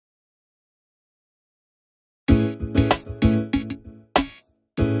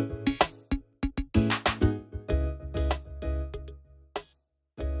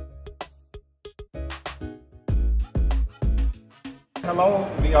Hello,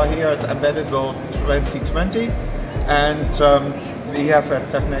 we are here at Embedded World 2020 and we have at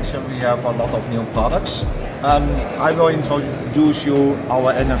TechNexion we have a lot of new products. I will introduce you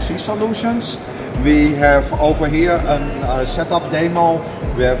our NFC solutions. We have over here a setup demo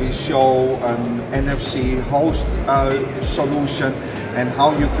where we show an NFC host solution and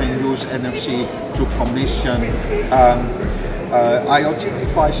how you can use NFC to commission IoT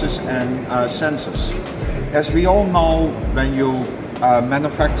devices and sensors. As we all know, when you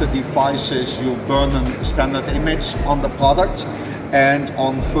manufacture devices, you burn a standard image on the product, and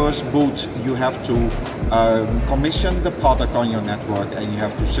on first boot you have to commission the product on your network and you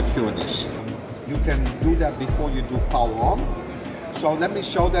have to secure this. You can do that before you do power on. So let me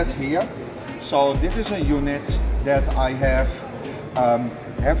show that here. So this is a unit that I have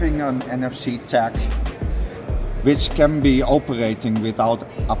having an NFC tag which can be operating without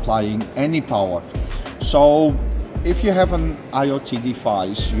applying any power. So if you have an IoT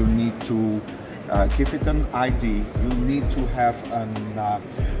device, you need to give it an ID, you need to have a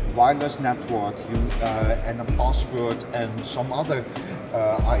wireless network and a password and some other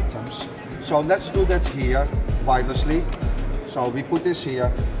items. So let's do that here wirelessly. So we put this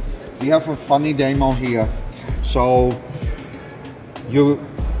here. We have a funny demo here. So you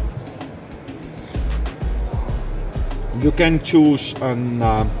can choose an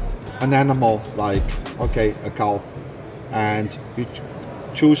animal, like a cow, and you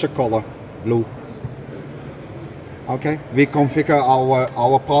choose a color, blue. Okay, we configure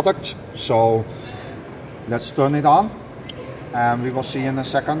our product, so let's turn it on and we will see in a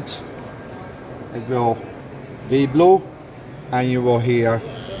second. It will be blue and you will hear,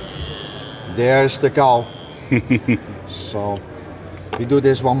 there's the cow. So we do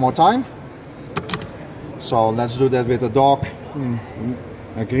this one more time. So let's do that with a dog,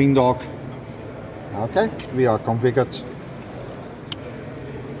 a green dog. Okay, we are configured.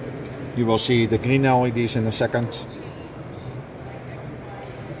 You will see the green LEDs in a second.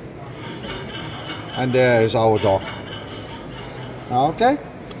 And there is our dog. Okay.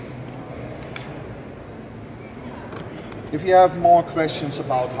 If you have more questions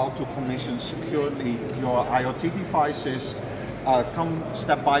about how to commission securely your IoT devices, come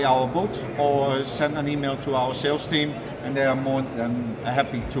step by our booth or send an email to our sales team, and they are more than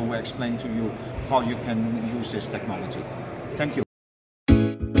happy to explain to you how you can use this technology. Thank you.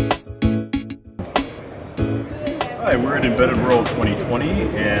 Hi, we're at Embedded World 2020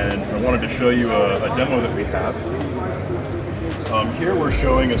 and I wanted to show you a demo that we have. Here we're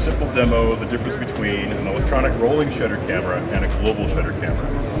showing a simple demo of the difference between an electronic rolling shutter camera and a global shutter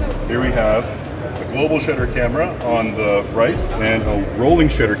camera. Here we have a global shutter camera on the right and a rolling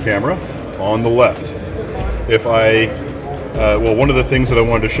shutter camera on the left. If well, one of the things that I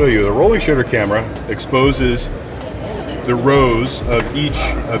wanted to show you, the rolling shutter camera exposes the rows of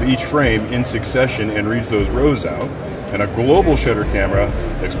each frame in succession and reads those rows out, and a global shutter camera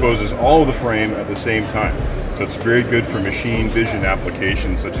exposes all of the frame at the same time. So it's very good for machine vision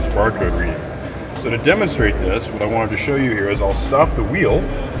applications such as barcode reading. So to demonstrate this, what I wanted to show you here is I'll stop the wheel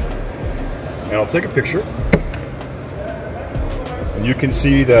and I'll take a picture, and you can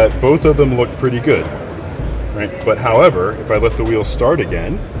see that both of them look pretty good, right? But however, if I let the wheel start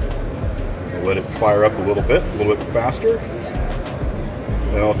again, I'll let it fire up a little bit faster,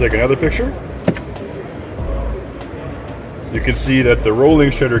 and I'll take another picture. You can see that the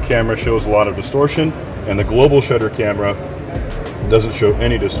rolling shutter camera shows a lot of distortion, and the global shutter camera doesn't show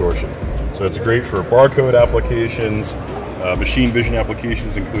any distortion. So it's great for barcode applications, machine vision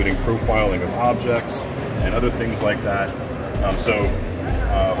applications, including profiling of objects and other things like that.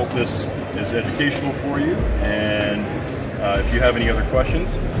 Hope this is educational for you, and if you have any other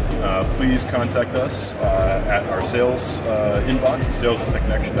questions, please contact us at our sales inbox,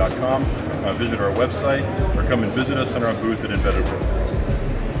 sales@technexion.com, visit our website, or come and visit us in our booth at Embedded World.